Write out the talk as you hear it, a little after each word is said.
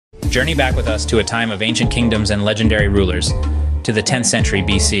Journey back with us to a time of ancient kingdoms and legendary rulers, to the 10th century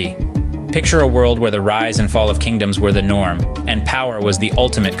BC. Picture a world where the rise and fall of kingdoms were the norm, and power was the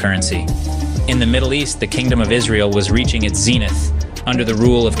ultimate currency. In the Middle East, the kingdom of Israel was reaching its zenith under the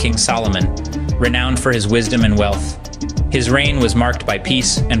rule of King Solomon, renowned for his wisdom and wealth. His reign was marked by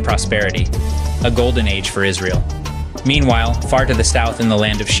peace and prosperity, a golden age for Israel. Meanwhile, far to the south in the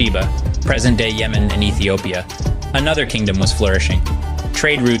land of Sheba, present-day Yemen and Ethiopia, another kingdom was flourishing.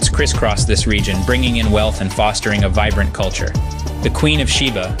 Trade routes crisscrossed this region, bringing in wealth and fostering a vibrant culture. The Queen of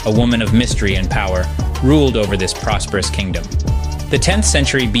Sheba, a woman of mystery and power, ruled over this prosperous kingdom. The 10th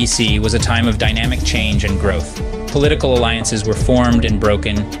century BC was a time of dynamic change and growth. Political alliances were formed and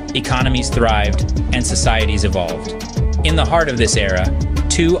broken, economies thrived, and societies evolved. In the heart of this era,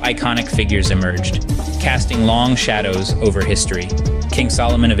 two iconic figures emerged, casting long shadows over history: King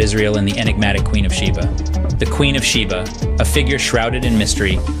Solomon of Israel and the enigmatic Queen of Sheba. The Queen of Sheba, a figure shrouded in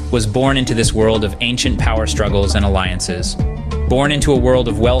mystery, was born into this world of ancient power struggles and alliances. Born into a world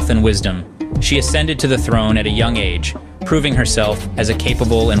of wealth and wisdom, she ascended to the throne at a young age, proving herself as a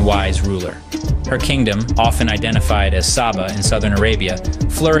capable and wise ruler. Her kingdom, often identified as Saba in southern Arabia,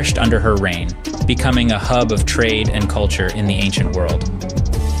 flourished under her reign, becoming a hub of trade and culture in the ancient world.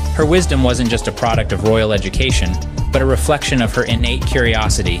 Her wisdom wasn't just a product of royal education, but a reflection of her innate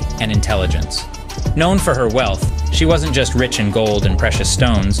curiosity and intelligence. Known for her wealth, she wasn't just rich in gold and precious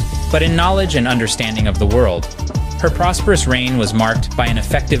stones, but in knowledge and understanding of the world. Her prosperous reign was marked by an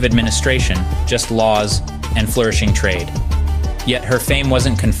effective administration, just laws, and flourishing trade. Yet her fame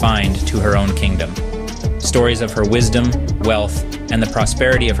wasn't confined to her own kingdom. Stories of her wisdom, wealth, and the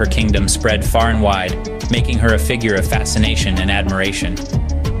prosperity of her kingdom spread far and wide, making her a figure of fascination and admiration.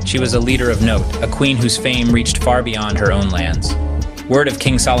 She was a leader of note, a queen whose fame reached far beyond her own lands. Word of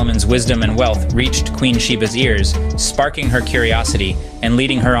King Solomon's wisdom and wealth reached Queen Sheba's ears, sparking her curiosity and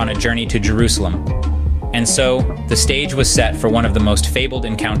leading her on a journey to Jerusalem. And so, the stage was set for one of the most fabled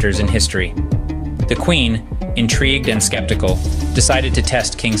encounters in history. The queen, intrigued and skeptical, decided to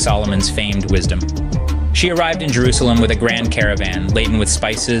test King Solomon's famed wisdom. She arrived in Jerusalem with a grand caravan laden with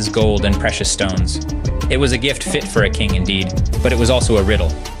spices, gold, and precious stones. It was a gift fit for a king indeed, but it was also a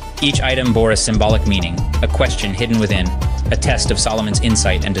riddle. Each item bore a symbolic meaning, a question hidden within, a test of Solomon's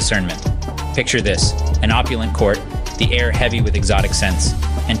insight and discernment. Picture this: an opulent court, the air heavy with exotic scents,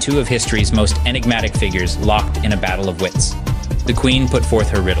 and two of history's most enigmatic figures locked in a battle of wits. The queen put forth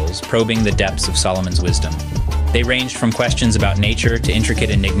her riddles, probing the depths of Solomon's wisdom. They ranged from questions about nature to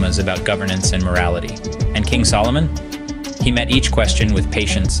intricate enigmas about governance and morality. And King Solomon? He met each question with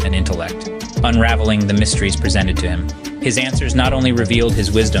patience and intellect, unraveling the mysteries presented to him. His answers not only revealed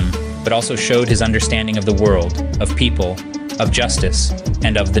his wisdom, but also showed his understanding of the world, of people, of justice,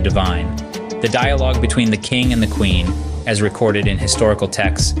 and of the divine. The dialogue between the king and the queen, as recorded in historical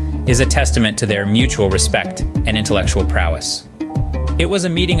texts, is a testament to their mutual respect and intellectual prowess. It was a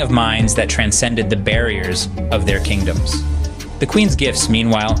meeting of minds that transcended the barriers of their kingdoms. The queen's gifts,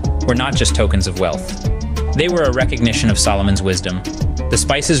 meanwhile, were not just tokens of wealth. They were a recognition of Solomon's wisdom. The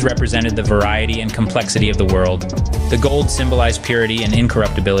spices represented the variety and complexity of the world, the gold symbolized purity and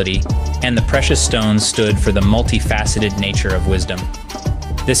incorruptibility, and the precious stones stood for the multifaceted nature of wisdom.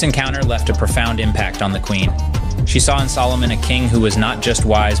 This encounter left a profound impact on the queen. She saw in Solomon a king who was not just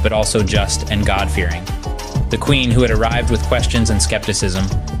wise but also just and God-fearing. The queen, who had arrived with questions and skepticism,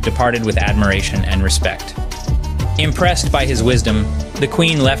 departed with admiration and respect. Impressed by his wisdom, the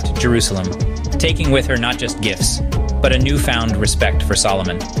queen left Jerusalem, taking with her not just gifts, but a newfound respect for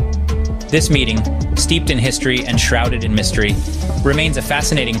Solomon. This meeting, steeped in history and shrouded in mystery, remains a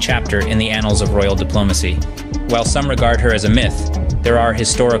fascinating chapter in the annals of royal diplomacy. While some regard her as a myth, there are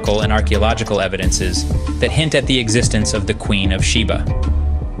historical and archaeological evidences that hint at the existence of the Queen of Sheba.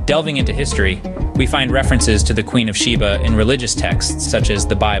 Delving into history, we find references to the Queen of Sheba in religious texts such as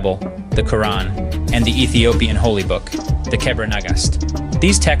the Bible, the Quran, and the Ethiopian holy book, the Keber Nagast.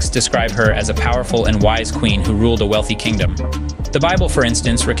 These texts describe her as a powerful and wise queen who ruled a wealthy kingdom. The Bible, for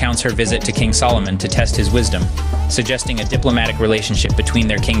instance, recounts her visit to King Solomon to test his wisdom, suggesting a diplomatic relationship between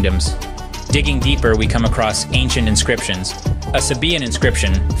their kingdoms. Digging deeper, we come across ancient inscriptions. A Sabaean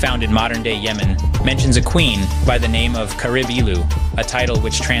inscription, found in modern-day Yemen, mentions a queen by the name of Karib Ilu, a title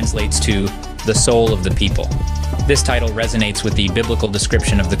which translates to the soul of the people. This title resonates with the biblical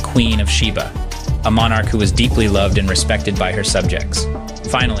description of the Queen of Sheba, a monarch who was deeply loved and respected by her subjects.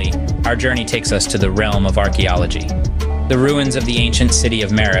 Finally, our journey takes us to the realm of archaeology. The ruins of the ancient city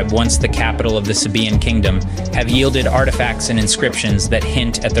of Marib, once the capital of the Sabaean kingdom, have yielded artifacts and inscriptions that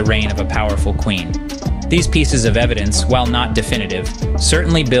hint at the reign of a powerful queen. These pieces of evidence, while not definitive,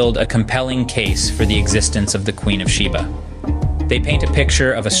 certainly build a compelling case for the existence of the Queen of Sheba. They paint a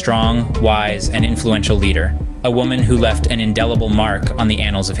picture of a strong, wise, and influential leader, a woman who left an indelible mark on the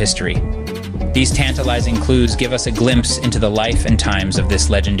annals of history. These tantalizing clues give us a glimpse into the life and times of this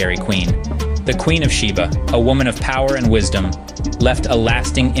legendary queen. The Queen of Sheba, a woman of power and wisdom, left a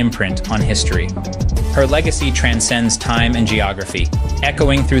lasting imprint on history. Her legacy transcends time and geography,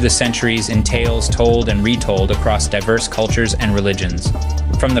 echoing through the centuries in tales told and retold across diverse cultures and religions.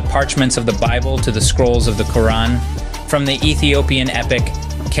 From the parchments of the Bible to the scrolls of the Quran, from the Ethiopian epic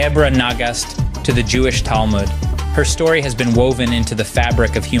Kebra Nagast to the Jewish Talmud, her story has been woven into the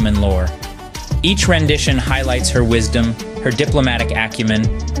fabric of human lore. Each rendition highlights her wisdom, her diplomatic acumen,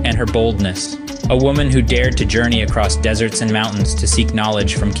 and her boldness. A woman who dared to journey across deserts and mountains to seek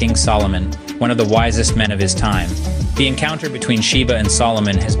knowledge from King Solomon, one of the wisest men of his time. The encounter between Sheba and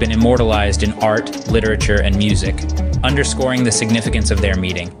Solomon has been immortalized in art, literature, and music, underscoring the significance of their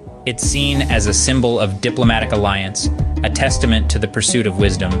meeting. It's seen as a symbol of diplomatic alliance, a testament to the pursuit of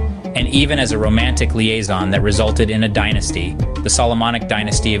wisdom, and even as a romantic liaison that resulted in a dynasty, the Solomonic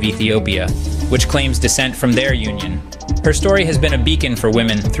dynasty of Ethiopia, which claims descent from their union. Her story has been a beacon for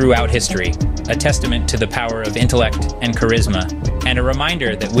women throughout history, a testament to the power of intellect and charisma, and a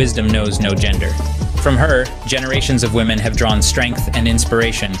reminder that wisdom knows no gender. From her, generations of women have drawn strength and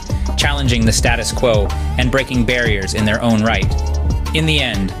inspiration, challenging the status quo and breaking barriers in their own right. In the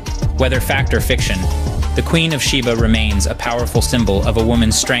end, whether fact or fiction, the Queen of Sheba remains a powerful symbol of a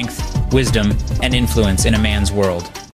woman's strength, wisdom, and influence in a man's world.